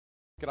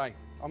G'day,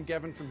 I'm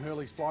Gavin from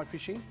Hurley's Fly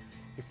Fishing.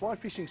 If fly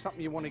fishing is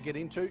something you want to get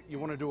into, you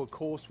want to do a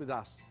course with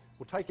us.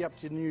 We'll take you up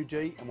to New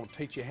G and we'll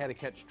teach you how to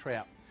catch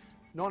trout.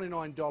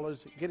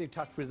 $99, get in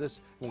touch with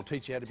us and we'll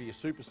teach you how to be a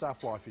superstar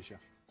fly fisher.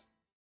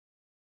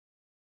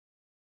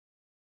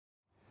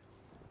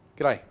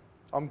 G'day,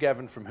 I'm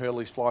Gavin from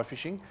Hurley's Fly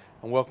Fishing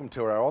and welcome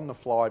to our On the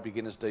Fly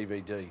Beginners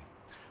DVD.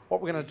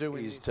 What we're going to do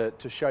is to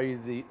show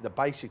you the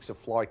basics of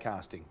fly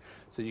casting.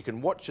 So you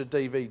can watch the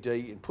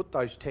DVD and put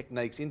those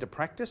techniques into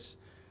practice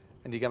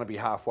and you're going to be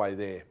halfway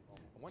there.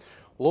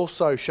 We'll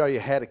also show you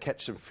how to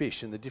catch some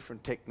fish and the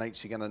different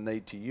techniques you're going to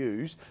need to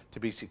use to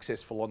be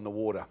successful on the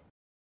water.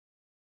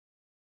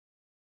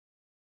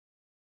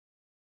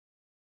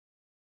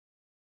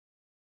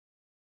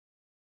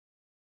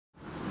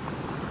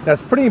 Now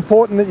it's pretty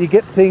important that you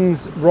get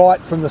things right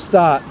from the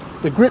start.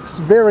 The grip's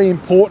very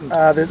important.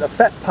 The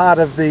fat part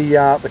of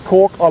the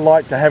cork I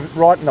like to have it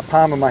right in the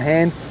palm of my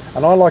hand,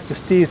 and I like to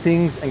steer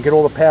things and get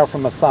all the power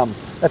from my thumb.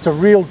 That's a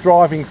real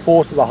driving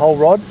force of the whole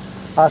rod.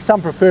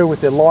 Some prefer with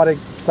their lighter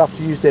stuff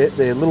to use their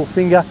little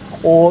finger,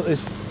 or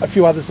there's a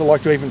few others that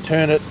like to even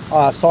turn it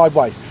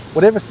sideways.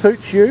 Whatever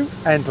suits you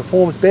and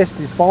performs best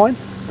is fine,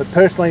 but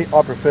personally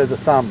I prefer the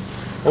thumb.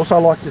 Also I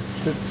like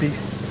to be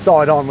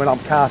side on when I'm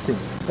casting.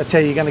 That's how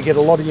you're going to get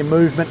a lot of your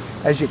movement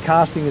as you're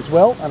casting as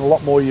well, and a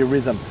lot more of your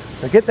rhythm.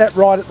 So get that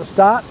right at the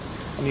start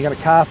and you're going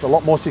to cast a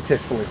lot more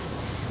successfully.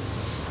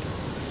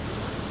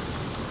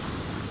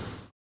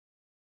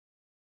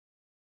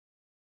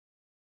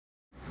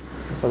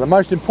 So the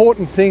most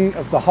important thing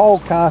of the whole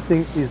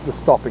casting is the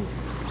stopping.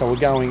 So we're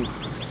going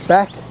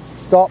back,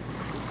 stop,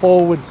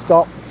 forward,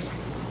 stop,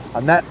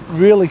 and that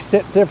really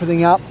sets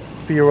everything up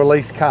for your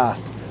release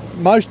cast.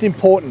 Most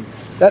important,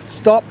 that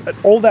stop,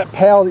 all that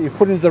power that you've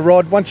put into the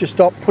rod, once you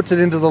stop, puts it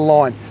into the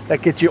line.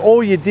 That gets you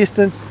all your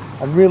distance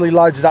and really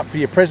loads it up for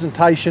your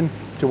presentation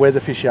to where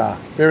the fish are.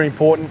 Very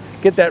important.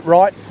 Get that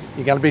right,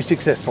 you're going to be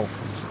successful.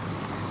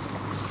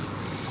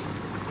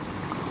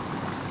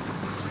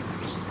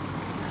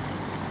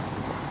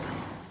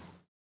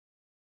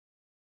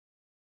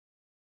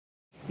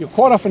 You'll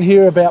quite often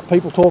hear about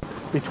people talk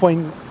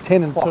between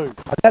 10 and 2. And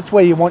that's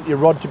where you want your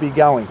rod to be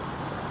going.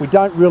 We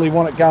don't really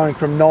want it going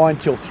from 9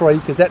 till 3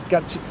 because that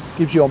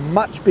gives you a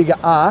much bigger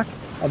arc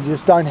and you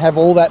just don't have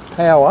all that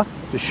power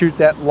to shoot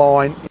that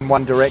line in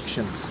one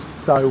direction.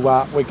 So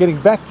we're getting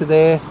back to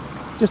there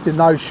just in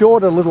those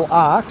shorter little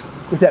arcs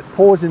with that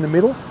pause in the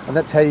middle, and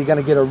that's how you're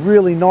going to get a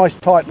really nice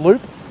tight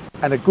loop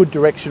and a good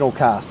directional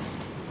cast.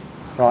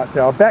 Right,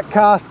 so our back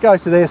cast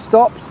goes to there,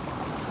 stops,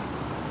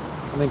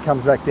 and then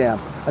comes back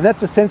down. And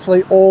that's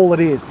essentially all it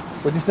is.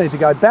 We just need to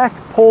go back,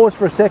 pause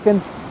for a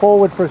second,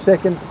 forward for a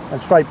second,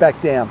 and straight back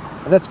down.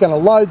 And that's going to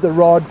load the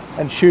rod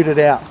and shoot it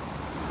out.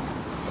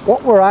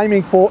 What we're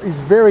aiming for is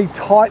very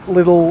tight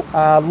little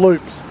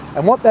loops.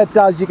 And what that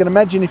does, you can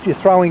imagine if you're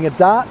throwing a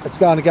dart, it's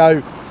going to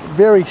go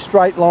very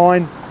straight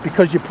line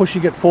because you're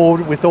pushing it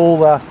forward with all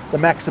the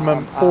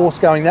maximum force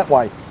going that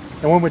way.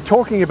 And when we're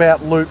talking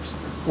about loops,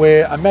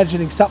 we're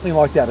imagining something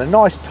like that, a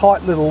nice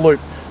tight little loop.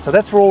 So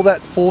that's where all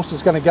that force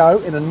is going to go,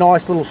 in a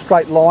nice little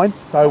straight line.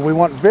 So we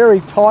want very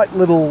tight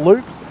little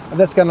loops, and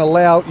that's going to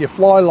allow your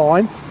fly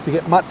line to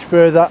get much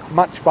further,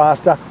 much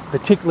faster,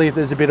 particularly if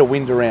there's a bit of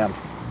wind around.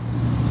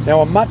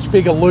 Now a much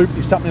bigger loop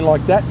is something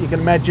like that. You can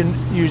imagine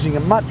using a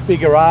much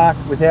bigger arc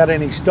without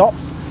any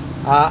stops,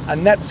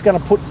 and that's going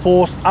to put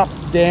force up,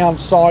 down,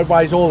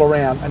 sideways, all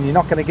around, and you're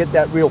not going to get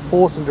that real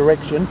force and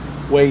direction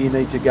where you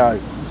need to go.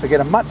 So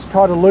get a much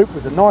tighter loop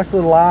with a nice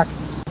little arc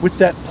with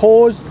that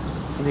pause,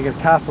 and you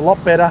can cast a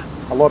lot better,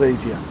 a lot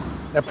easier.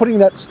 Now putting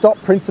that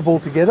stop principle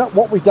together,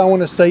 what we don't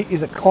want to see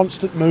is a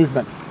constant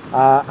movement,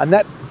 and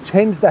that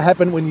tends to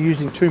happen when you're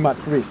using too much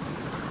wrist.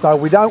 So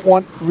we don't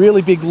want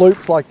really big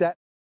loops like that.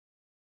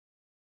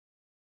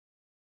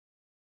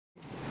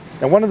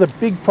 Now one of the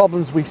big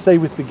problems we see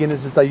with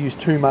beginners is they use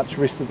too much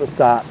wrist at the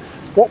start.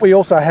 What we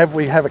also have,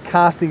 we have a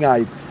casting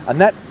aid,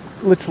 and that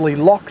literally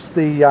locks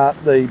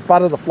the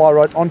butt of the fly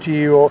rod onto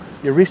your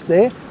wrist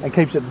there and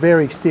keeps it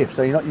very stiff,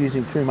 so you're not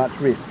using too much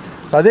wrist.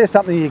 So there's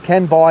something you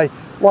can buy,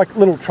 like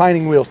little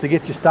training wheels to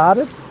get you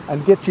started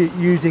and get you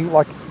using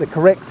like the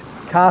correct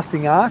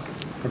casting arc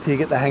until you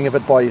get the hang of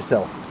it by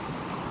yourself.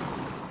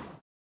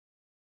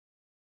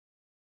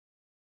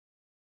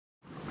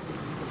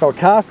 So a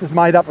cast is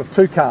made up of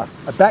 2 casts,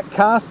 a back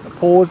cast, a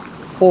pause,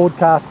 forward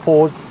cast,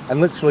 pause,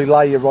 and literally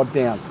lay your rod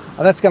down.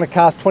 And that's going to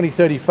cast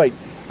 20-30 feet.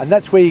 And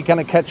that's where you're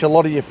going to catch a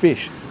lot of your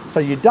fish.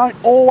 So you don't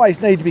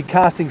always need to be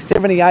casting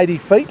 70-80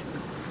 feet.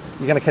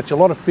 You're going to catch a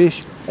lot of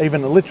fish,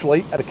 even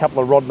literally at a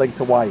couple of rod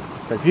lengths away.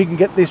 So if you can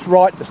get this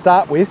right to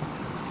start with,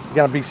 you're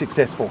going to be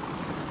successful.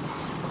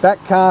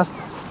 Back cast,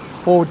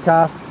 forward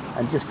cast,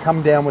 and just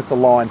come down with the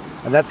line.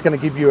 And that's going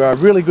to give you a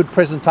really good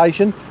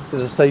presentation to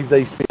deceive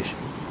these fish.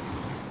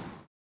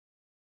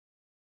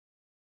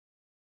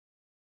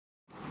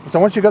 So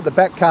once you've got the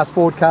back cast,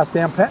 forward cast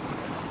down pat,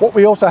 what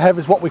we also have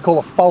is what we call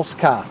a false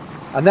cast.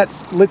 And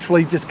that's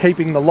literally just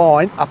keeping the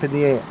line up in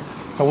the air.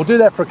 So we'll do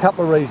that for a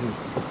couple of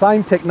reasons. The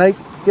same technique,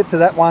 get to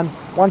that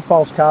one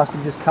false cast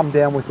and just come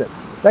down with it.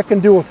 That can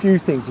do a few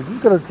things. If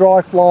you've got a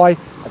dry fly,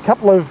 a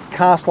couple of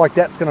casts like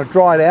that's going to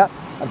dry it out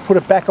and put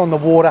it back on the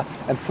water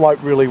and float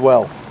really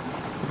well.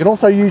 You can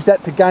also use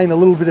that to gain a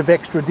little bit of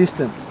extra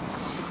distance.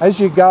 As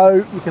you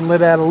go, you can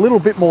let out a little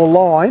bit more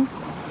line,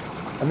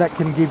 and that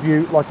can give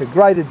you like a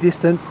greater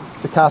distance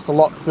to cast a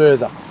lot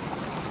further.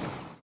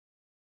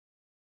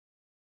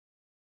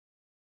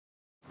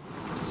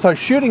 So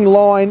shooting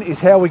line is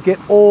how we get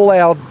all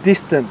our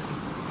distance,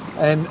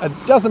 and it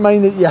doesn't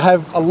mean that you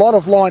have a lot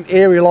of line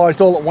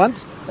aerialised all at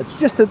once. It's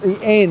just at the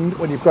end,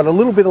 when you've got a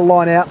little bit of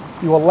line out,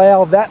 you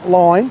allow that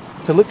line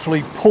to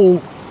literally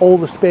pull all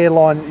the spare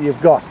line that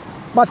you've got.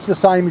 Much the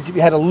same as if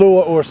you had a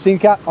lure or a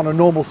sinker on a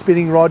normal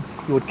spinning rod,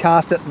 you would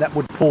cast it and that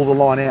would pull the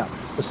line out.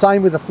 The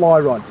same with a fly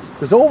rod,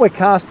 because all we're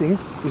casting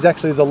is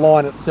actually the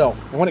line itself.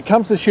 And when it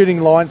comes to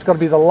shooting line, it's got to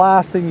be the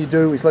last thing you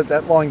do is let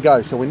that line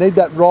go. So we need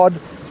that rod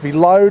to be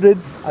loaded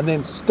and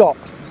then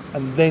stopped,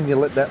 and then you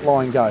let that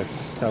line go.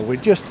 So we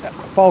just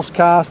false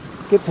cast,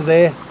 get to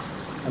there,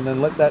 and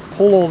then let that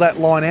pull all that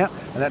line out,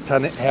 and that's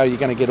how you're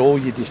going to get all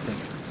your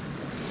distance.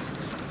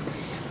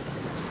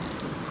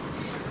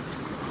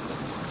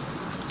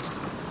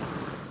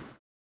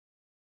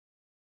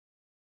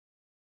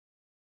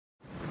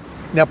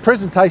 Now,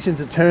 presentation's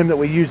a term that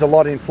we use a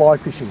lot in fly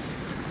fishing.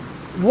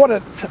 What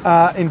it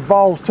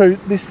involves too,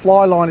 this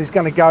fly line is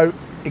going to go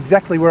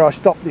exactly where I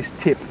stop this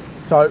tip.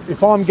 So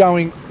if I'm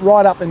going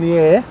right up in the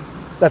air,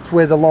 that's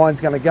where the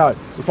line's going to go.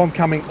 If I'm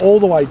coming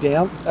all the way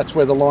down, that's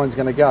where the line's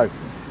going to go.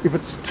 If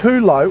it's too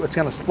low, it's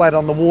going to splat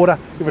on the water.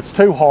 If it's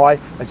too high,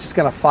 it's just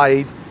going to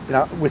fade,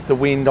 with the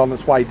wind on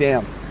its way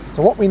down.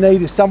 So what we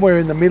need is somewhere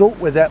in the middle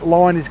where that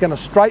line is going to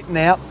straighten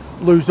out,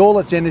 lose all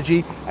its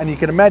energy, and you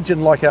can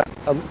imagine like a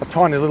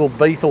tiny little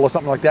beetle or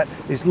something like that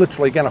is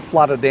literally going to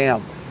flutter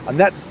down. And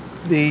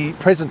that's the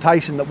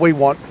presentation that we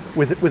want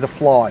with a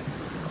fly.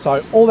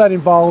 So all that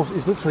involves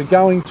is literally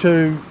going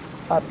to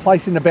a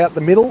place in about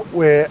the middle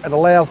where it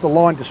allows the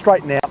line to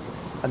straighten out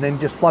and then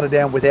just flutter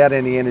down without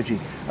any energy.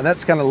 And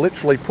that's going to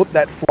literally put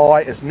that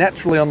fly as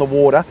naturally on the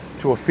water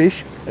to a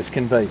fish as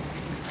can be.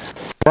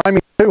 So we're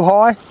aiming too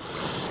high,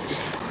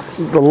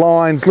 the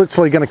line's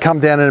literally going to come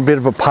down in a bit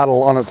of a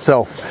puddle on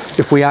itself.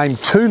 If we aim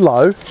too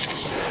low,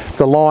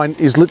 the line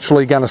is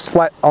literally going to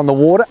splat on the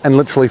water and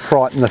literally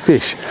frighten the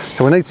fish.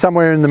 So we need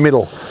somewhere in the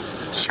middle.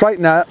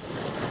 Straighten out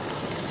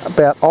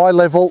about eye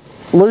level,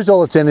 lose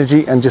all its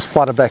energy and just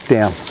flutter back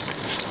down.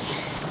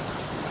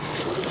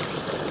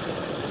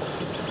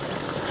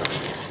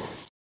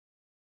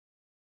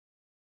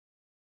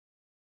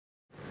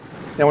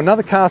 Now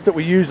another cast that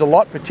we use a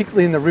lot,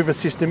 particularly in the river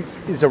systems,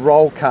 is a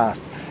roll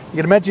cast. You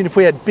can imagine if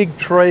we had big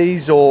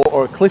trees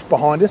or a cliff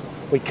behind us,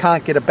 we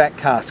can't get a back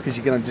cast because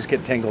you're going to just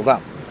get tangled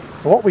up.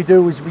 So what we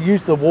do is we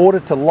use the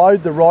water to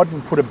load the rod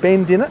and put a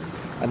bend in it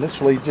and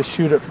literally just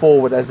shoot it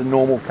forward as a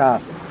normal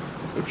cast.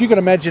 If you can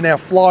imagine, our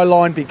fly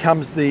line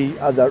becomes the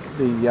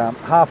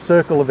half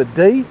circle of a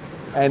D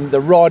and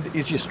the rod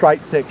is your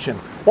straight section.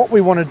 What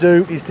we want to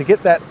do is to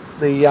get that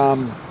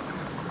the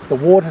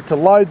water to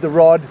load the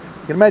rod.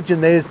 You can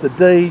imagine there's the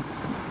D,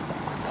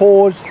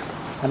 pause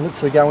and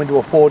literally go into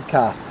a forward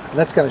cast. And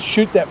that's going to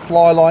shoot that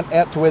fly line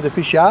out to where the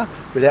fish are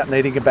without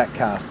needing a back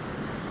cast.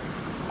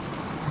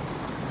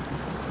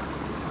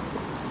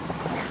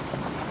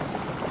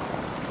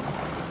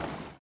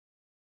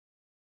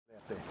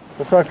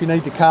 Also, if you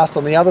need to cast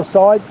on the other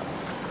side,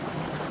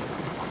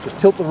 just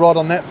tilt the rod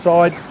on that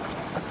side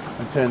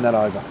and turn that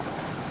over.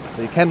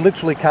 So you can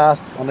literally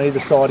cast on either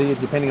side here,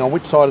 depending on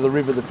which side of the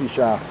river the fish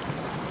are.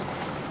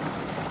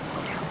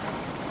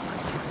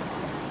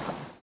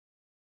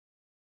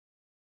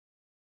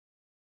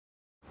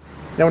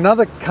 Now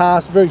another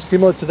cast very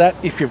similar to that,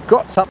 if you've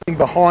got something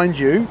behind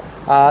you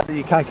that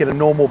you can't get a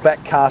normal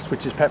back cast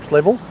which is perhaps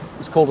level,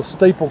 is called a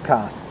steeple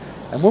cast.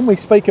 And when we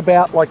speak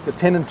about like the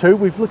 10 and 2,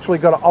 we've literally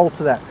got to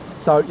alter that.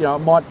 So it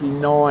might be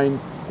 9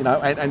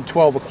 and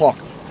 12 o'clock.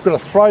 You've got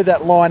to throw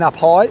that line up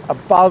high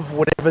above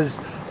whatever's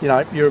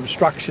your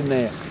obstruction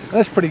there. And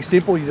that's pretty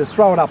simple. You just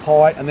throw it up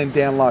high and then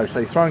down low. So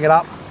you're throwing it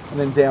up and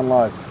then down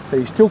low. So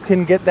you still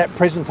can get that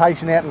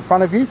presentation out in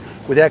front of you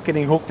without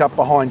getting hooked up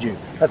behind you.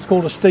 That's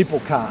called a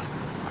steeple cast.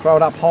 Throw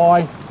it up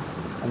high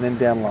and then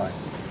down low.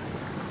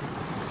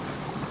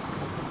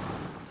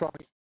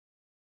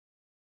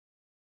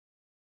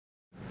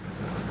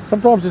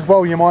 Sometimes as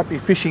well you might be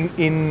fishing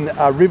in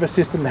a river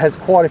system that has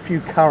quite a few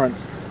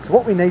currents. So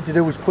what we need to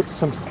do is put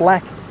some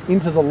slack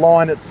into the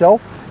line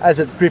itself as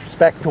it drifts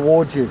back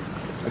towards you.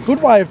 A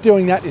good way of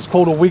doing that is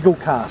called a wiggle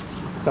cast.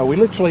 So we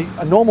literally,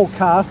 a normal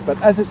cast,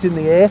 but as it's in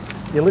the air,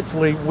 you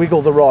literally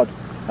wiggle the rod.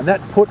 And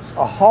that puts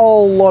a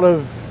whole lot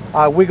of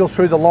wiggle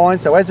through the line,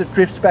 so as it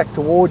drifts back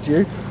towards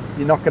you,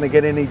 you're not going to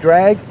get any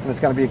drag and it's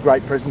going to be a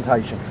great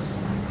presentation.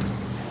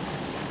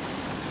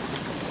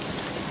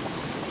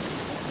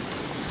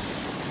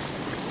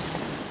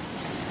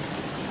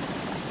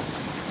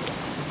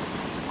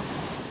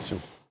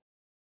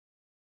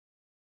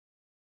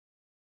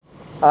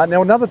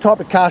 Now another type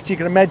of cast, you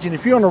can imagine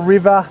if you're on a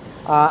river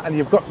and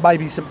you've got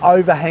maybe some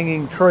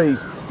overhanging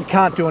trees, you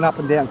can't do an up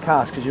and down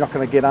cast because you're not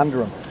going to get under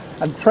them.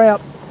 And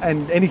trout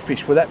and any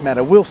fish for that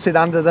matter, will sit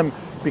under them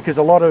because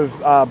a lot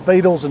of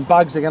beetles and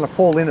bugs are going to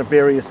fall in at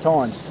various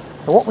times.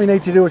 So what we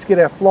need to do is get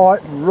our fly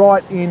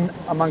right in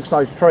amongst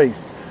those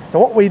trees. So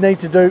what we need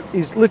to do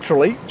is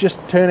literally just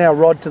turn our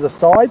rod to the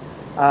side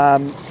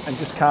and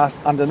just cast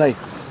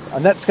underneath.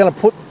 And that's going to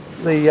put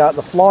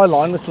the fly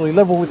line literally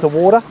level with the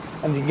water,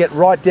 and you can get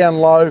right down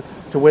low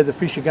to where the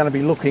fish are going to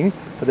be looking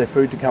for their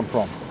food to come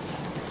from.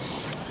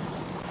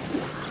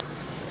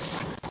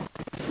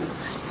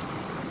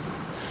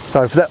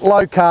 So for that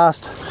low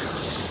cast,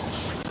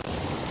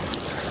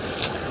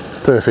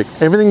 perfect.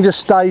 Everything just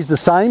stays the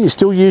same. You're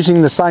still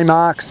using the same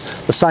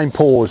arcs, the same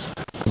paws,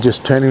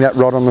 just turning that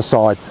rod on the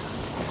side.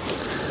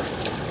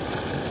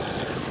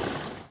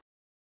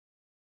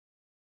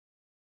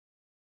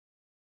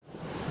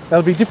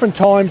 There'll be different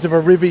times of a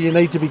river you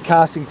need to be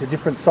casting to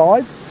different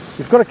sides.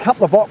 You've got a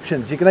couple of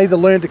options. You can either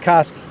learn to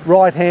cast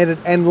right-handed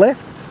and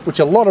left, which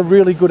a lot of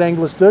really good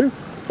anglers do,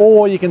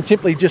 or you can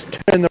simply just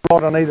turn the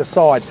rod on either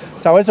side.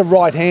 So as a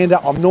right-hander,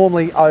 I'm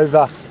normally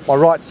over my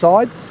right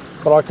side,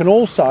 but I can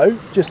also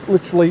just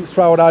literally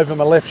throw it over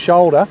my left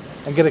shoulder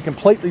and get a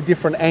completely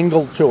different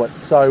angle to it.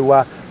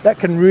 So that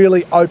can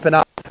really open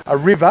up a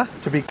river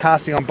to be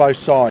casting on both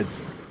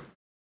sides.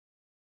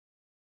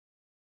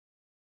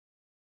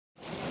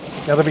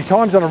 Now there'll be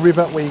times on a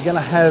river where you're going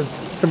to have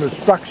some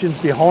obstructions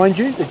behind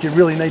you that you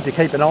really need to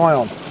keep an eye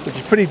on, which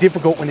is pretty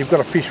difficult when you've got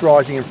a fish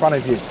rising in front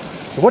of you.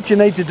 So what you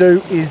need to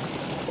do is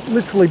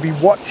literally be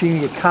watching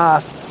your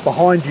cast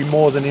behind you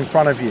more than in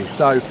front of you.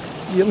 So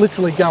you're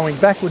literally going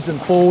backwards and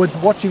forwards,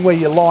 watching where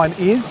your line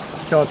is,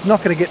 so it's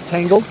not going to get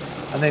tangled,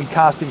 and then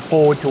casting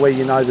forward to where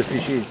you know the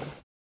fish is.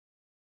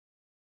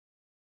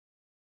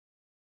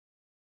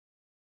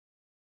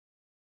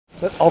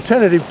 The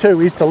alternative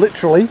too is to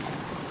literally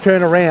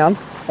turn around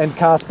and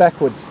cast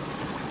backwards.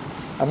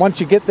 And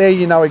once you get there,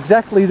 you know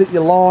exactly that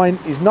your line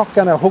is not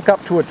going to hook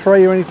up to a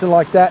tree or anything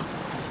like that,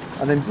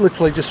 and then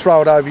literally just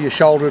throw it over your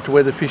shoulder to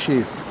where the fish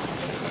is.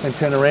 And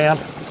turn around,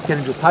 get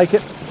him to take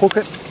it, hook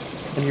it,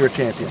 and you're a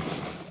champion.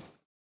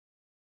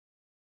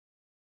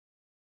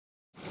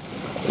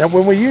 Now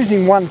when we're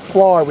using one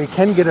fly, we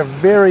can get a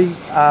very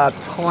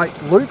tight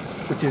loop,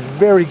 which is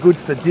very good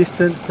for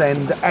distance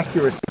and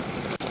accuracy.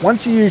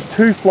 Once you use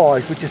two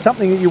flies, which is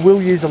something that you will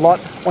use a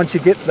lot once you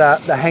get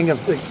the hang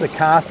of the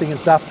casting and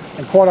stuff,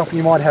 and quite often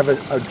you might have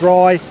a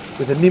dry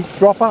with a nymph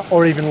dropper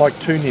or even like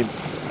two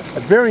nymphs.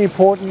 It's very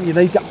important, you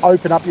need to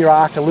open up your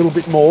arc a little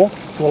bit more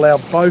to allow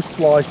both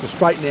flies to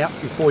straighten out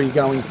before you're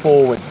going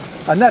forward.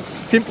 And that's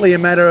simply a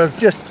matter of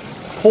just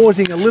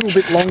pausing a little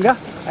bit longer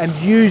and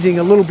using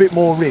a little bit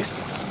more wrist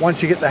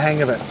once you get the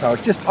hang of it. So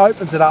it just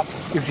opens it up,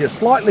 gives you a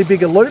slightly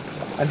bigger loop,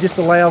 and just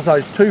allows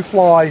those two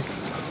flies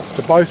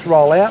to both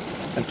roll out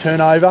and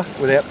turn over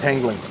without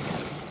tangling.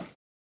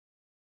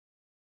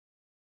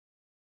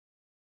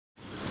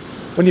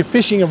 When you're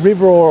fishing a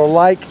river or a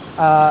lake,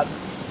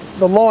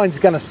 the line's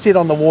going to sit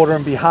on the water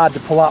and be hard to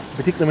pull up,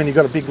 particularly when you've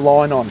got a big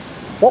line on.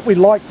 What we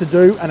like to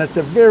do, and it's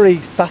a very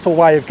subtle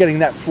way of getting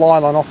that fly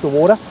line off the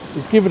water,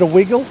 is give it a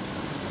wiggle,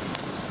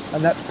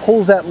 and that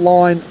pulls that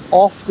line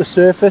off the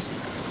surface,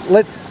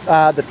 lets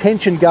the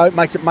tension go, it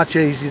makes it much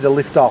easier to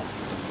lift off.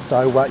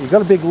 So you've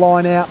got a big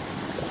line out,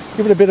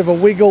 give it a bit of a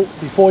wiggle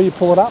before you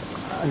pull it up,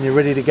 and you're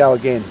ready to go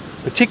again.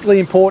 Particularly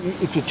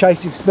important if you're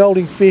chasing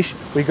smelting fish,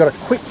 we've got a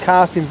quick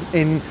cast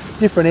in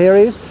different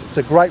areas. It's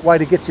a great way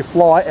to get your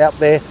fly out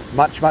there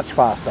much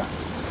faster.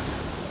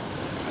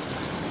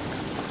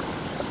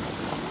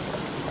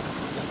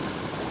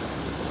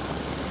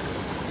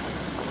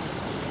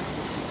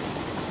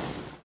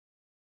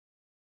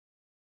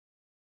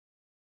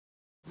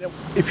 Now,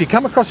 if you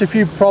come across a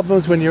few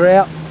problems when you're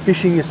out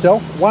fishing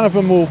yourself, one of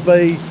them will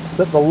be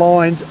that the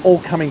line's all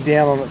coming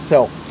down on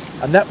itself.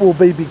 And that will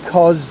be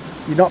because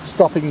you're not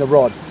stopping the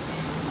rod.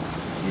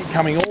 You're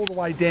coming all the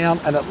way down,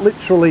 and it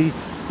literally,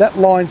 that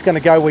line's going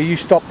to go where you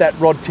stop that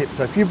rod tip.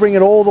 So if you bring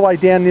it all the way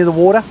down near the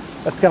water,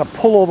 that's going to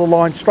pull all the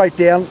line straight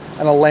down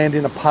and it'll land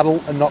in a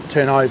puddle and not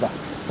turn over.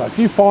 So if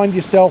you find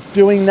yourself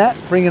doing that,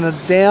 bringing it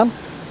down,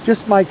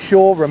 just make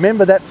sure,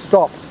 remember that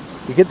stop.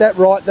 You get that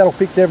right, that'll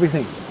fix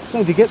everything. Just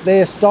need to get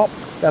there, stop,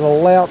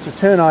 that'll allow it to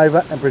turn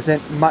over and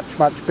present much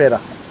better.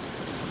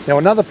 Now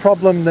another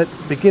problem that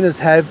beginners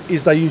have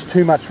is they use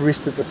too much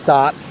wrist at the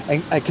start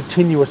and a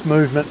continuous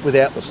movement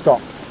without the stop.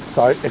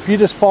 So if you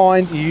just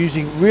find you're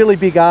using really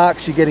big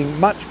arcs, you're getting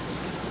much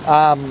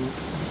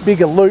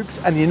bigger loops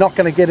and you're not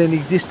going to get any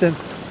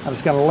distance and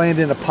it's going to land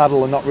in a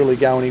puddle and not really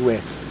go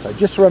anywhere. So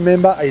just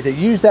remember, either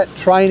use that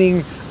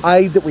training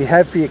aid that we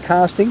have for your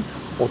casting,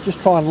 or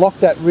just try and lock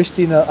that wrist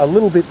in a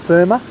little bit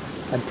firmer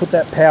and put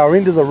that power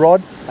into the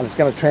rod, and it's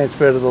going to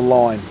transfer to the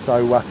line.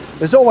 So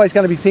there's always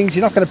going to be things,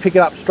 you're not going to pick it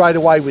up straight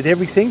away with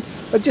everything,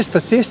 but just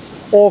persist,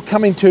 or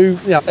come into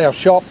our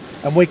shop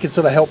and we can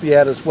sort of help you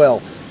out as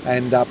well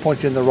and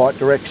point you in the right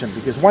direction,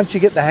 because once you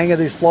get the hang of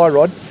this fly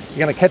rod, you're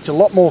going to catch a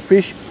lot more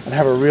fish and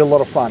have a real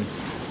lot of fun.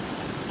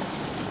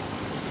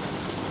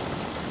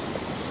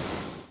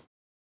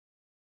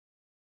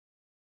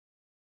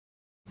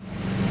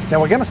 Now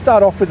we're going to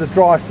start off with a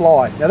dry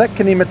fly. Now that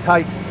can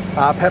imitate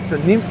perhaps a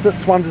nymph that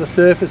swum to the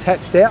surface,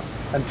 hatched out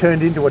and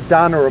turned into a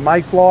dun or a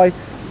mayfly.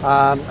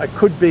 It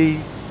could be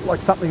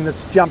like something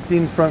that's jumped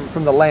in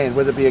from the land,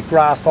 whether it be a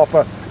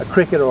grasshopper, a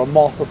cricket or a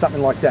moth or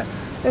something like that.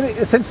 And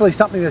essentially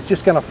something that's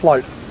just going to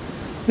float.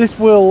 This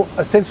will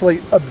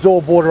essentially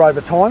absorb water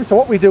over time. So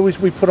what we do is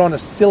we put on a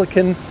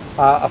silicon,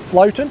 a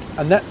floatant,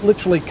 and that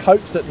literally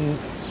coats it and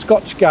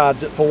Scotch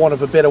guards it, for want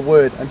of a better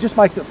word, and just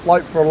makes it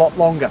float for a lot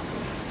longer.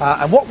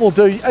 And what we'll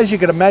do, as you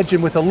can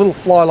imagine with a little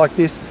fly like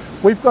this,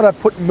 we've got to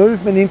put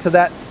movement into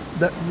that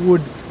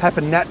would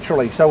happen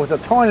naturally. So with a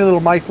tiny little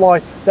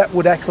mayfly, that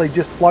would actually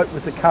just float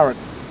with the current.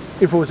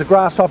 If it was a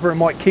grasshopper, it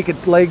might kick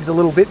its legs a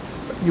little bit.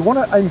 But you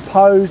want to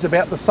impose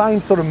about the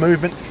same sort of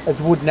movement as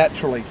would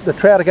naturally. The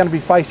trout are going to be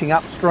facing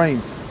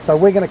upstream. So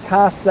we're going to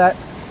cast that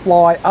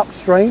fly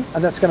upstream,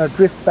 and that's going to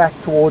drift back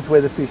towards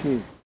where the fish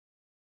is.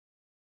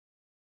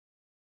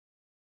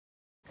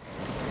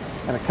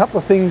 And a couple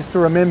of things to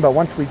remember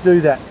once we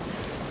do that.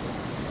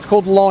 It's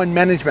called line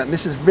management, and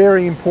this is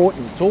very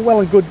important. It's all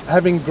well and good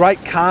having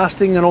great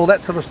casting and all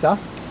that sort of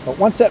stuff, but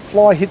once that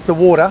fly hits the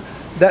water,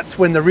 that's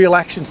when the real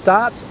action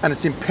starts, and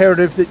it's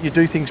imperative that you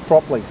do things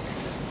properly.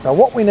 So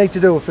what we need to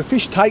do, if a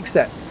fish takes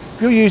that,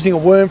 if you're using a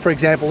worm for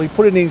example, you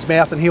put it in his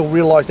mouth and he'll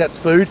realise that's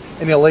food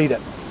and he'll eat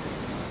it.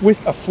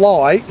 With a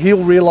fly,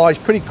 he'll realise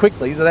pretty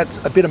quickly that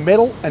that's a bit of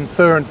metal and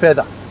fur and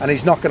feather, and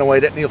he's not going to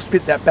eat it and he'll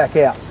spit that back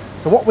out.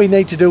 So what we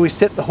need to do is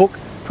set the hook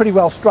pretty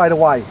well straight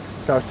away.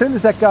 So as soon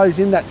as that goes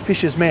in that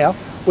fish's mouth,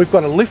 we've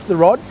got to lift the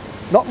rod,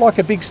 not like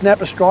a big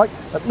snapper strike,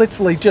 but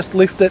literally just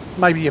lift it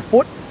maybe a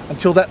foot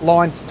until that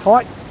line's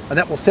tight, and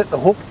that will set the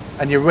hook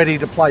and you're ready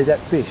to play that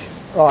fish.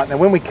 Right, now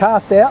when we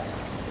cast out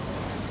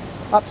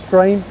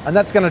upstream, and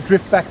that's going to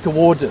drift back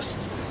towards us.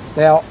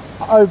 Now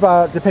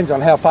depends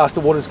on how fast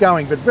the water's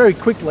going, but very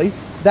quickly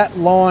that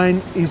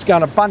line is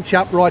going to bunch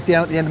up right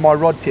down at the end of my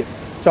rod tip.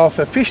 So if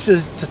a fish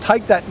is to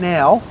take that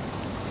now,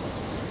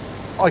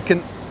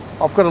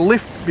 I've got to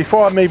lift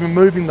before I'm even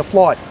moving the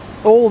fly,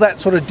 all that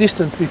sort of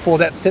distance before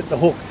that set the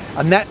hook,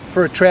 and that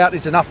for a trout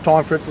is enough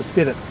time for it to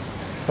spit it.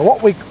 So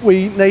what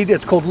we need,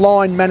 it's called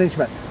line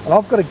management, and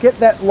I've got to get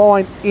that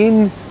line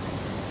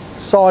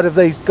inside of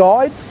these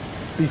guides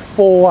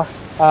before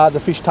the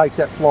fish takes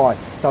that fly.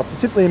 So it's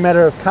simply a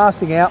matter of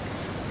casting out.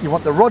 You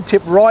want the rod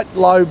tip right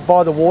low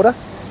by the water,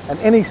 and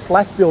any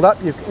slack build up,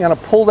 you're going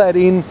to pull that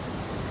in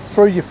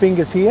through your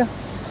fingers here.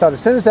 So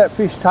as soon as that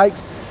fish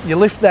takes, you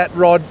lift that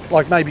rod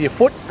like maybe a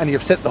foot and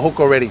you've set the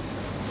hook already.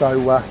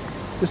 So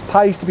just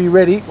pays to be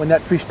ready when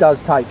that fish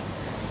does take.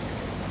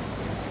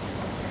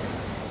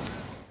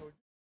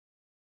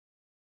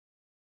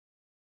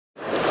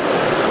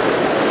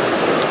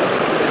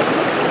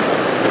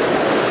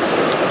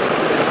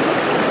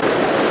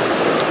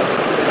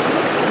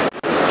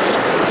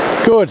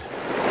 Good.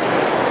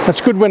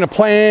 That's good when a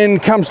plan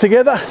comes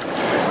together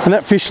and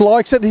that fish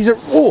likes it. He's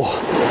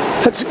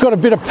that's got a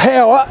bit of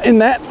power in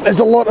that.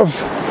 There's a lot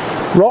of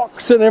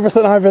rocks and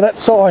everything over that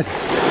side.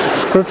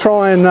 Got to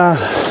try and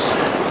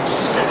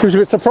he was a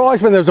bit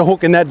surprised when there was a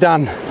hook in that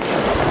dun.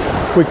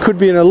 We could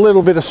be in a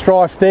little bit of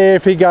strife there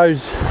if he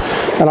goes,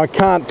 and I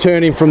can't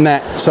turn him from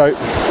that. So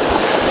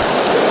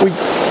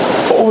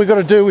all we've got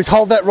to do is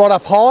hold that rod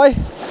up high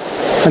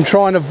and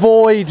try and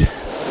avoid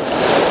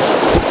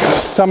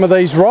some of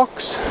these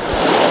rocks,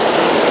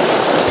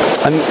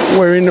 and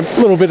we're in a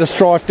little bit of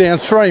strife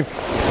downstream.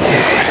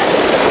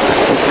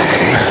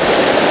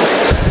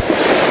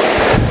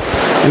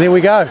 And here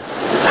we go. He's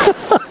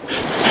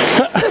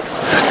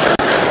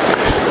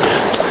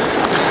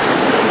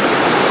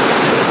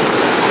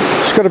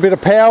got a bit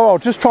of power. I'll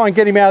just try and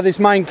get him out of this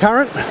main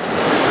current.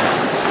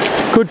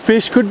 Good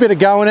fish, good bit of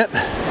go in it.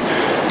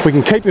 We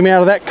can keep him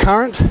out of that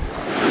current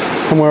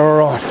and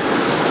we're all right.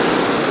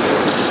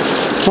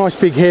 Nice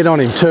big head on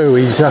him too.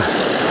 He's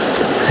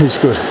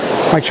good.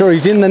 Make sure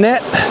he's in the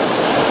net.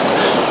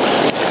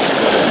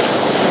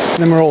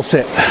 Then we're all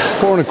set.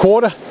 4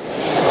 1/4.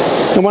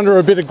 No wonder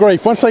a bit of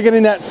grief. Once they get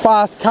in that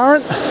fast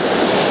current,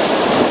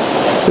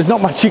 there's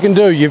not much you can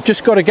do. You've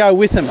just got to go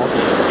with them.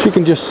 You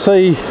can just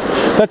see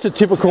that's a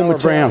typical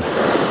brown.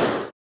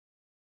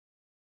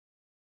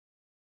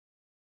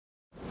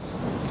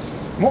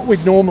 What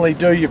we'd normally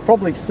do, you've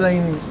probably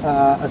seen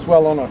as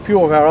well on a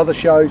few of our other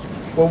shows,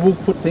 where we'll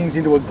put things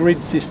into a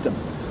grid system.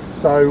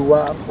 So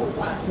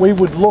we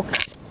would look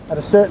at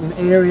a certain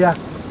area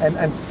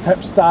and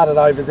perhaps start it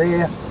over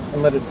there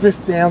and let it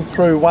drift down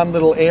through one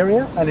little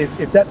area, and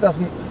if that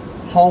doesn't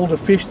hold a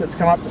fish that's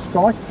come up to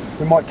strike,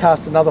 we might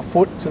cast another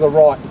foot to the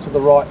right, to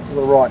the right, to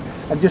the right,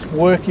 and just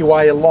work your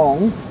way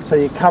along so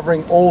you're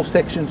covering all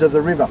sections of the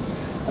river.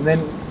 And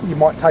then you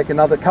might take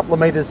another couple of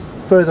metres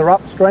further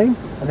upstream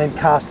and then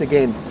cast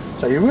again.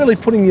 So you're really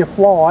putting your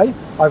fly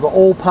over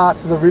all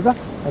parts of the river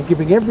and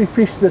giving every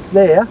fish that's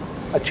there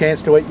a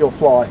chance to eat your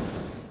fly.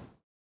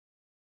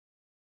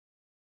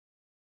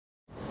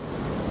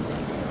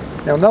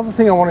 Now another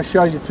thing I want to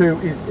show you too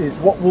is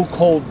what we'll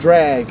call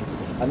drag,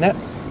 and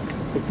that's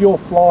if your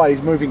fly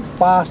is moving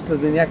faster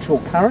than the actual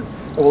current,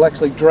 it will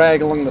actually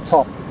drag along the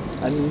top.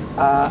 And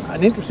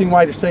an interesting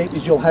way to see it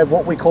is you'll have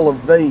what we call a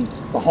V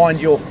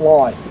behind your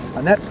fly,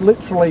 and that's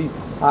literally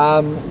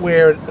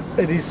where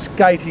it is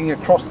skating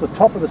across the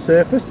top of the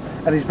surface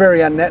and is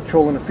very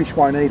unnatural and a fish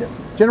won't eat it.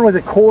 Generally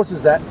the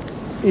causes that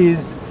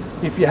is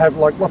if you have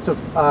like lots of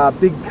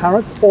big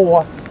currents,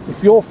 or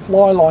if your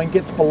fly line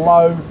gets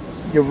below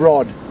your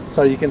rod.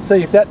 So you can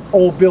see if that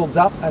all builds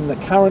up and the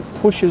current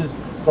pushes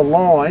the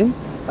line,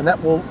 and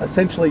that will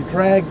essentially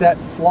drag that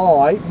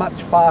fly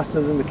much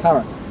faster than the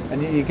current.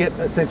 And you get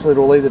essentially,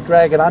 it'll either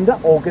drag it under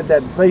or get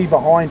that V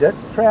behind it.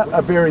 Trout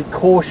are very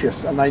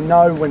cautious and they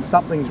know when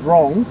something's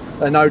wrong,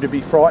 they know to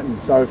be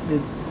frightened. So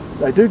if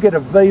they do get a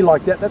V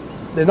like that,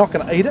 they're not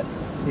going to eat it,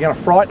 you're going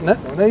to frighten it.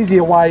 An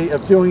easier way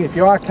of doing, if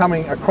you are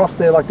coming across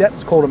there like that,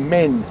 it's called a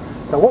mend.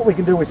 So what we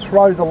can do is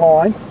throw the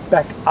line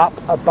back up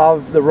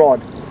above the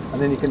rod,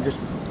 and then you can just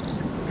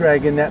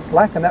drag in that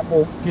slack, and that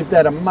will give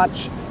that a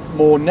much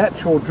more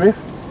natural drift,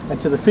 and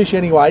to the fish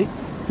anyway,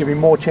 give him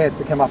more chance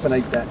to come up and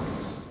eat that.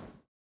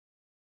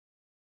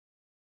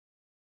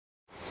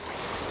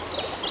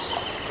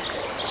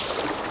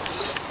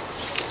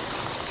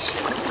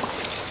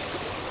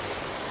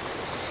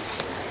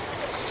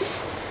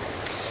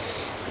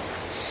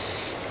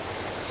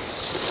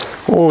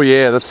 Oh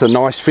yeah, that's a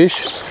nice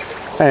fish.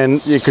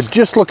 And you could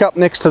just look up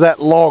next to that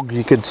log,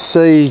 you could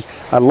see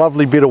a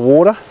lovely bit of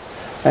water.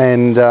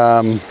 And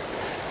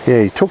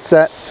yeah, he took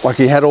that like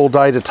he had all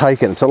day to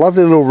take it. It's a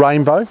lovely little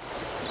rainbow.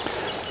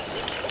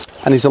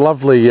 And he's a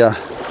lovely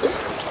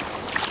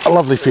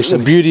fish.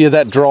 The beauty of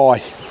that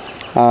dry.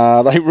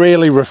 They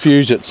rarely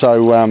refuse it.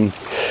 So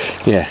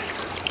yeah,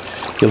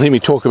 you'll hear me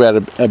talk about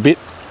it a bit.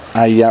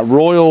 A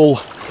royal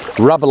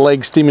rubber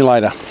leg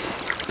stimulator.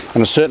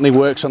 And it certainly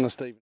works on the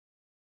Stevens.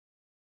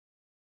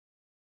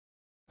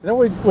 Now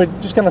we're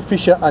just going to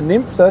fish a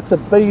nymph. So that's a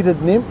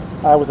beaded nymph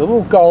with a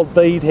little gold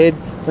bead head.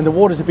 When the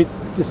water's a bit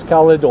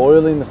discoloured or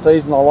early in the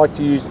season, I like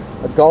to use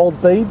a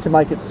gold bead to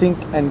make it sink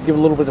and give a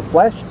little bit of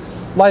flash.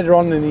 Later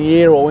on in the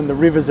year, or when the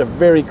rivers are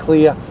very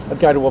clear, I'd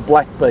go to a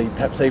black bead,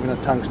 perhaps even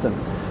a tungsten.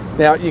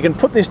 Now you can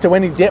put this to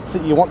any depth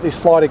that you want this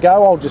fly to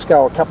go. I'll just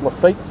go a couple of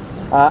feet.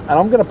 And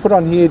I'm going to put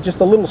on here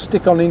just a little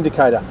stick-on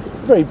indicator.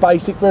 Very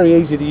basic, very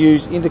easy to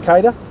use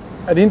indicator.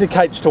 It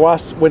indicates to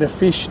us when a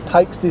fish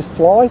takes this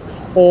fly,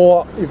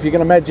 or if you can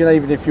imagine,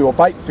 even if you were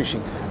bait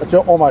fishing, it's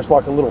almost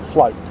like a little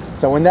float.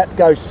 So when that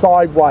goes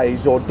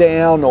sideways or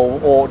down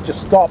or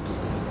just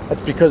stops,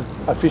 it's because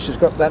a fish has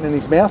got that in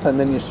his mouth, and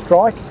then you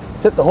strike,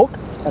 set the hook,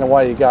 and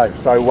away you go.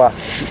 So you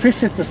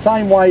fish it the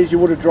same way as you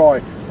would a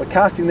dry. We're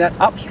casting that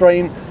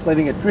upstream,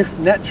 letting it drift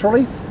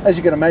naturally. As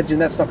you can imagine,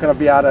 that's not going to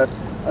be able to,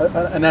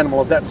 an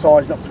animal of that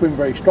size not swim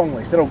very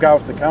strongly. So it'll go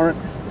with the current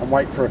and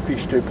wait for a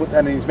fish to put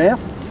that in his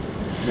mouth,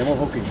 and then we'll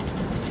hook him.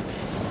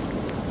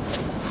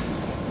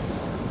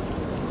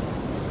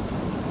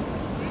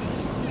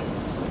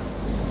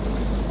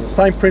 The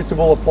same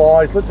principle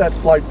applies. Let that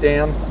float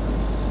down.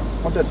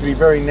 I want that to be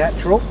very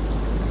natural.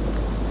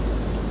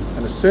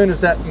 And as soon as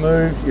that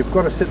moves, you've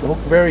got to set the hook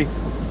very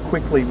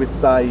quickly with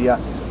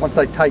once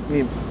they take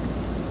nymphs,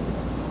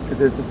 because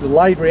there's a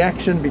delayed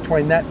reaction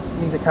between that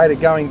indicator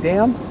going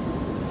down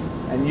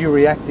and you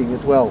reacting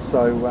as well.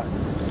 So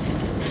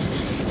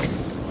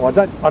well,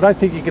 I don't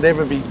think you could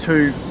ever be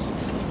too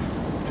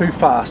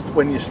fast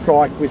when you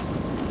strike with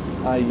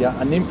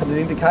a nymph and an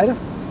indicator.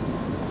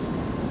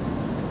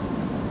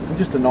 And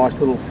just a nice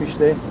little fish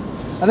there,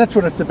 and that's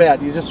what it's about.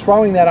 You're just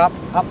throwing that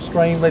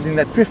upstream, letting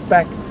that drift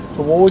back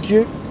towards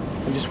you,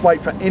 and just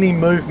wait for any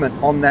movement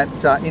on that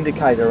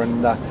indicator.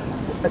 And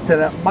it's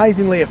an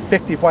amazingly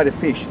effective way to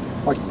fish.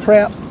 Like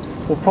trout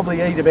will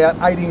probably eat about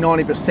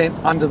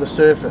 80–90% under the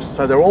surface,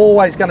 so they're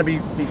always going to be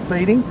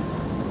feeding,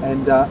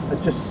 and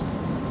it just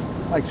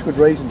makes good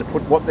reason to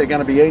put what they're going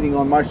to be eating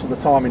on most of the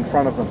time in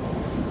front of them.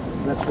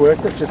 And that's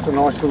worked. It's just a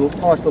nice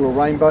little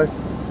rainbow.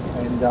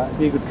 And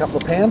be a good couple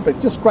of pounds, but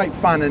just great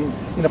fun. And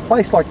in a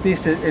place like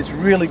this, it's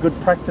really good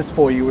practice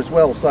for you as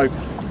well. So,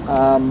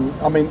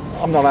 I mean,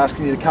 I'm not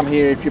asking you to come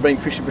here if you've been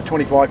fishing for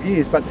 25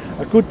 years, but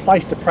a good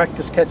place to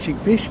practice catching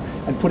fish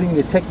and putting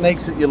the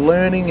techniques that you're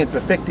learning and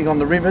perfecting on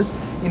the rivers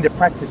into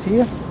practice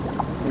here.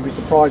 You'll be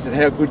surprised at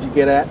how good you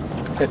get at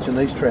catching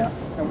these trout.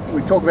 And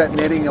we talk about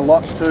netting a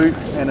lot too,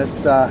 and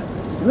it's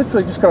you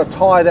literally just got to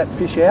tie that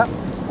fish out,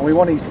 and we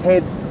want his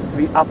head to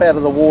be up out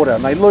of the water,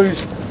 and they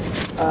lose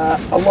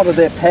a lot of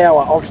their power,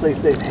 obviously,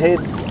 if there's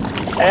heads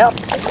out,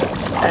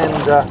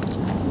 and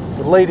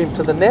you lead him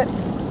to the net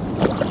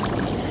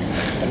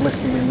and lift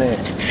him in there.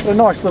 A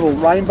nice little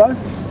rainbow,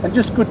 and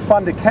just good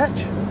fun to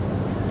catch.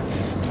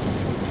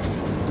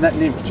 And that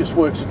nymph just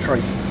works a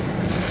treat.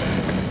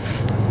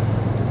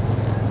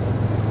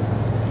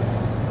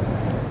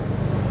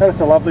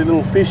 That's a lovely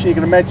little fish. You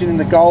can imagine in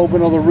the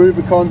Goulburn or the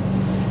Rubicon,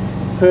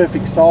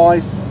 perfect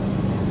size.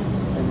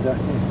 And yeah,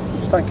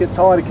 just don't get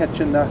tired of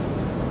catching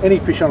any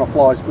fish on a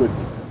fly is good.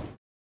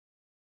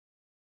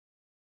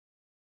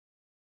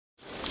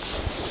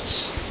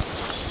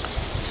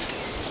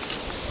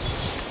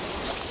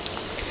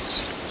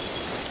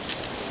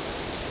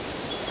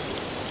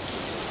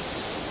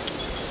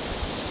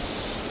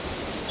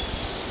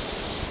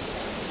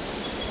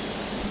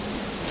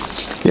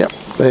 Yep,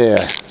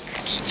 there.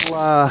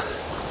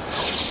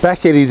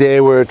 back eddy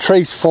there where a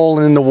tree's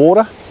fallen in the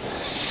water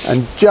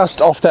and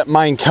just off that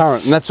main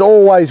current, and that's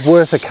always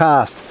worth a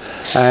cast.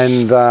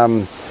 And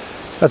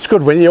that's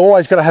good when you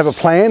always got to have a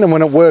plan, and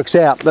when it works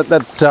out,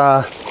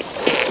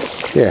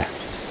 yeah,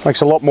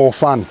 makes a lot more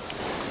fun.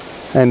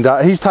 And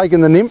he's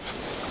taken the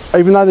nymph,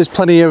 even though there's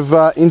plenty of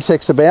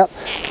insects about.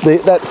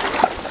 That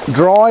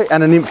dry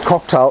and a nymph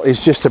cocktail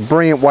is just a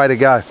brilliant way to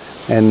go,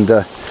 and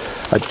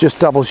it just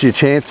doubles your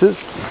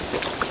chances.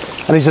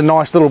 And he's a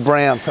nice little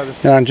brown, so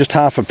just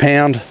half a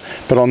pound,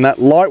 but on that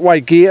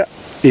lightweight gear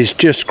is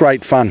just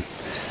great fun.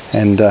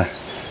 And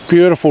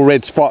beautiful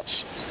red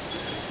spots,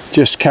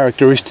 just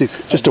characteristic,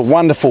 just a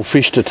wonderful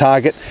fish to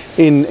target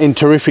in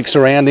terrific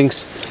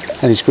surroundings,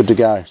 and he's good to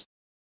go.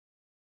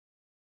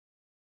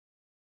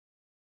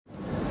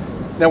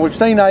 Now we've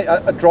seen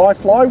a dry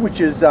fly, which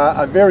is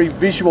a very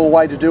visual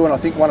way to do, and I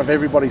think one of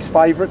everybody's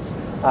favourites.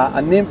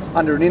 A nymph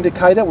under an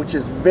indicator, which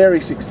is very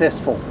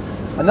successful.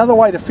 Another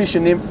way to fish a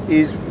nymph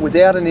is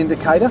without an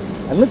indicator,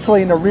 and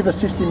literally in a river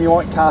system you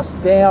might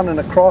cast down and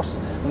across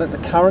and let the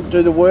current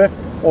do the work,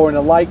 or in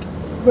a lake,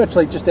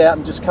 virtually just out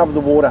and just cover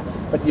the water.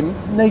 But you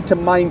need to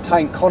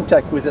maintain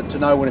contact with it to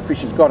know when a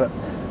fish has got it.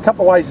 A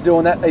couple of ways of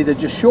doing that, either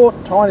just short,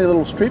 tiny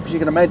little strips, you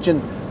can imagine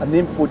a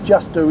nymph would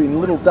just do in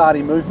little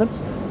darty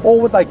movements,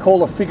 or what they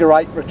call a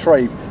figure-8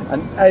 retrieve.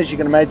 And as you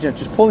can imagine,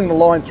 it's just pulling the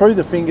line through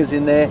the fingers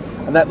in there,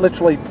 and that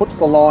literally puts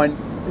the line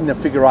in the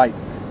figure-8.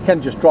 You can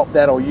just drop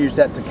that or use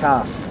that to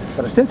cast.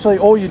 But essentially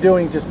all you're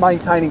doing is just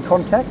maintaining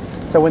contact,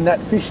 so when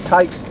that fish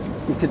takes,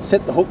 you can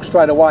set the hook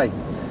straight away.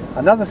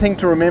 Another thing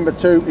to remember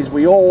too is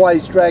we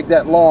always drag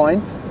that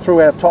line through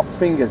our top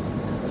fingers,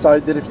 so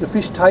that if the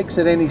fish takes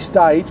at any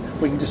stage,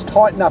 we can just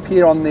tighten up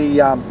here on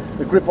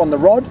the grip on the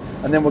rod,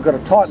 and then we've got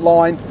a tight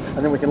line, and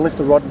then we can lift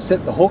the rod and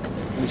set the hook,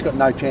 and he's got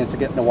no chance of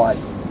getting away.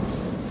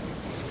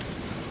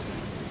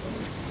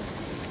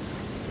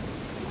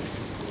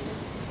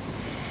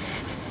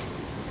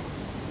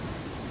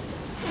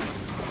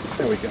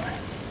 There we go.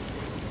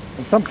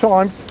 And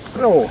sometimes,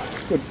 oh,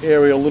 good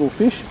aerial little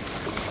fish,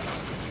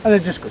 and they're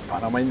just good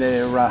fun. I mean,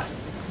 they're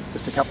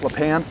just a couple of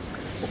pound.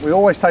 But we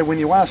always say when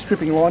you are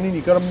stripping line in,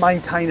 you've got to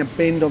maintain a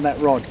bend on that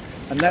rod,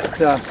 and that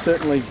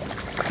certainly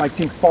makes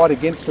him fight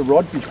against the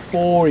rod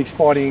before he's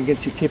fighting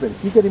against your tippet.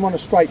 If you get him on a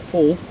straight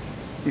pull,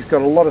 he's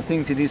got a lot of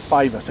things in his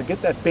favour. So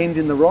get that bend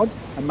in the rod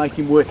and make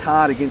him work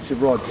hard against your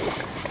rod.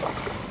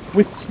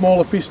 With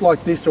smaller fish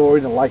like this, or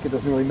in a lake, it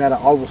doesn't really matter.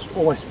 I will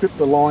always strip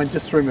the line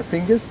just through my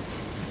fingers.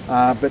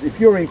 But if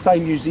you're in, say,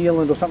 New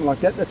Zealand or something like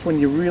that, that's when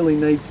you really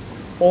need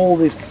all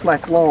this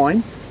slack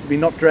line to be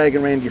not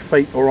dragging around your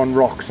feet or on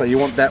rocks. So you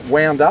want that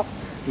wound up,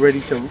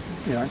 ready to,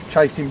 you know,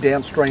 chase him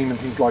downstream and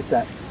things like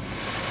that.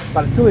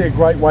 But it's really a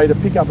great way to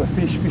pick up a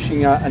fish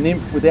fishing a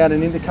nymph without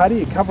an indicator.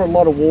 You cover a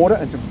lot of water,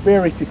 and it's a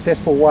very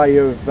successful way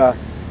of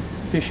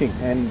fishing,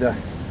 and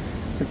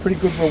some pretty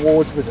good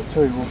rewards with it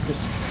too. We'll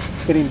just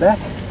get him back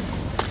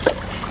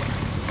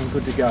and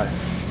good to go.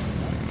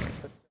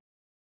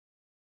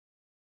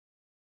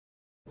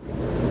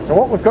 So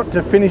what we've got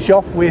to finish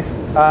off with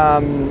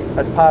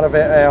as part of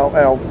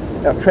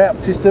our trout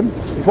system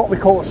is what we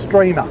call a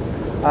streamer,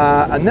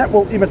 and that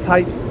will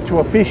imitate to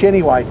a fish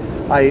anyway,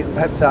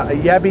 perhaps a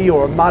yabby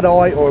or a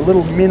mud-eye or a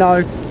little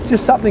minnow,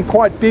 just something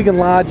quite big and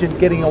large and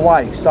getting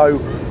away. So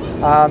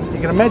you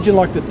can imagine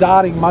like the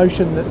darting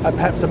motion that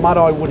perhaps a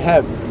mud-eye would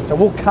have. So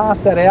we'll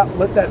cast that out,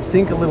 let that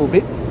sink a little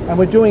bit, and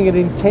we're doing it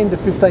in 10 to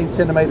 15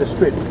 centimetre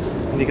strips.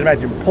 And you can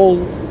imagine pull,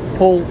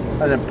 pull,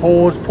 and then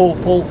pause, pull,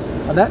 pull,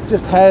 and that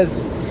just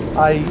has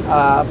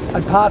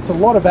imparts a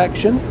lot of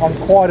action on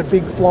quite a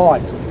big fly,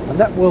 and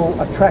that will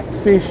attract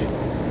fish,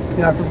 you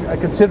know, from a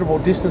considerable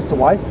distance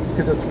away,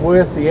 because it's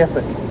worth the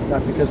effort, you know,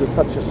 because it's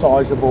such a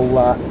sizable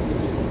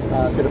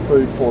bit of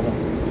food for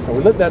them. So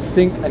we let that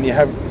sink, and you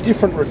have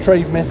different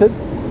retrieve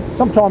methods.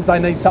 Sometimes they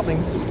need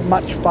something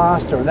much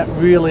faster, and that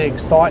really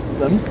excites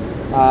them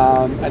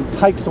and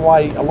takes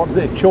away a lot of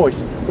their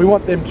choice. We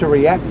want them to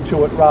react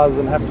to it rather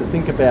than have to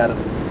think about it.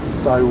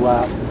 So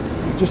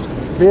just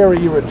vary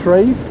your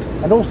retrieve,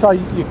 and also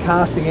your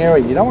casting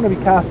area. You don't want to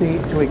be casting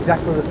it to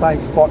exactly the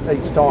same spot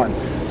each time.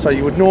 So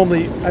you would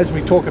normally, as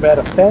we talk about,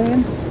 a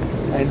fan,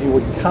 and you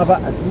would cover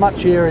as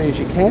much area as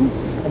you can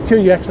until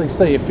you actually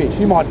see a fish.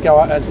 You might go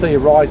out and see a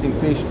rising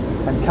fish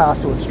and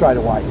cast to it straight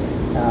away.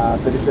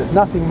 But if there's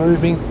nothing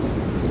moving,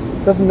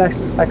 it doesn't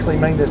actually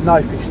mean there's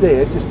no fish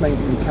there, it just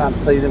means that you can't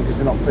see them because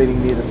they're not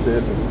feeding near the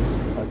surface.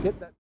 So get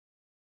that.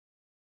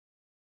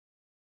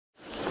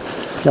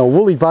 Now, a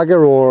woolly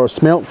bugger or a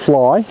smelt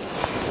fly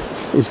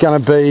is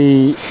going to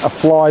be a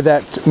fly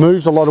that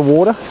moves a lot of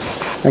water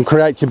and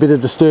creates a bit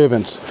of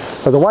disturbance.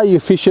 So the way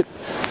you fish it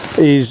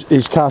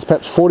is cast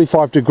perhaps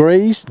 45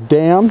 degrees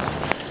down,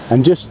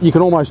 and just, you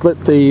can almost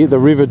let the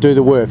river do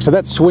the work. So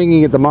that's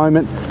swinging at the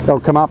moment, they'll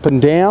come up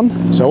and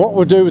down. So what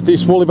we'll do with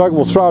this woolly bugger,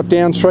 we'll throw it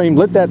downstream,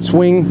 let that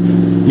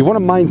swing. You want to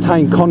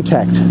maintain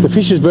contact. The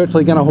fish is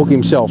virtually going to hook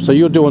himself, so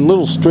you're doing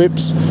little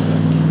strips,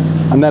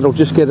 and that'll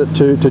just get it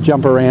to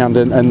jump around,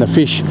 and the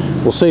fish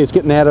will see it's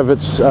getting out of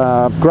its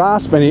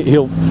grasp, and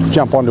he'll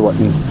jump onto it.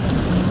 And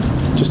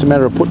just a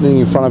matter of putting it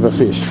in front of a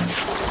fish.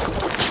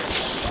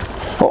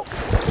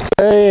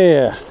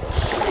 Yeah,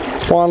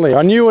 finally.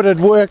 I knew it'd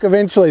work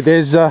eventually.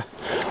 There's, I've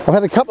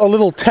had a couple of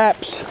little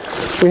taps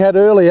we had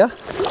earlier,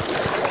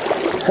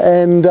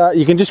 and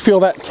you can just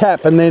feel that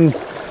tap, and then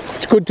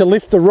it's good to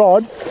lift the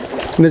rod,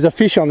 and there's a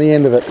fish on the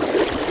end of it.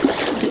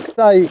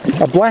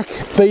 A black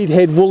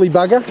beadhead woolly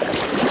bugger,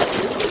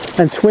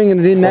 and swinging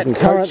it in that current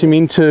coax him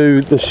into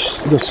the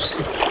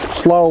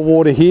slower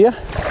water here.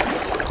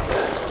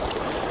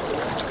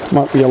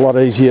 Might be a lot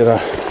easier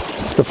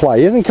to play.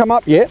 He hasn't come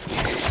up yet.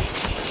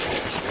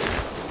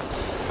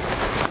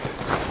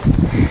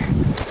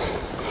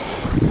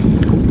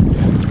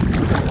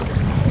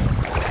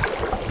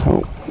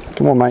 Oh,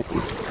 come on, mate.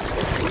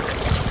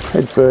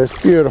 Head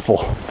first. Beautiful.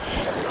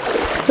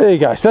 There you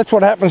go. So that's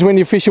what happens when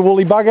you fish a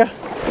woolly bugger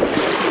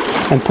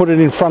and put it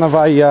in front of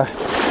a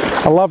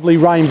lovely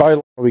rainbow.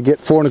 We get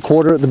 4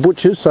 1/4 at the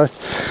butcher's, so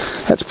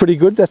that's pretty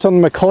good. That's on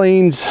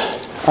McLean's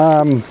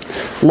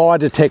lie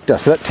detector,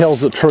 so that tells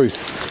the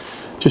truth.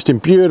 Just in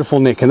beautiful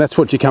nick, and that's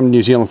what you come to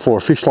New Zealand for,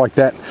 a fish like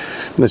that.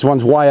 And there's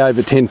ones way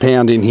over 10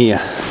 pound in here,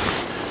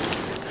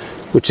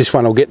 which this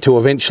one will get to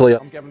eventually.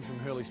 I'm Gavin from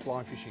Hurley's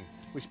Fly Fishing.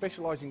 We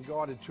specialise in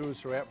guided tours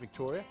throughout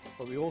Victoria,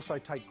 but we also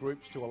take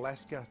groups to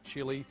Alaska,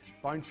 Chile,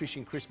 bone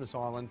fishing Christmas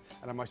Island,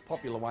 and our most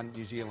popular one,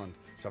 New Zealand.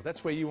 So if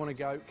that's where you want to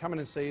go, come in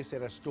and see us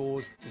at our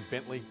stores in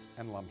Bentley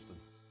and Lumsden.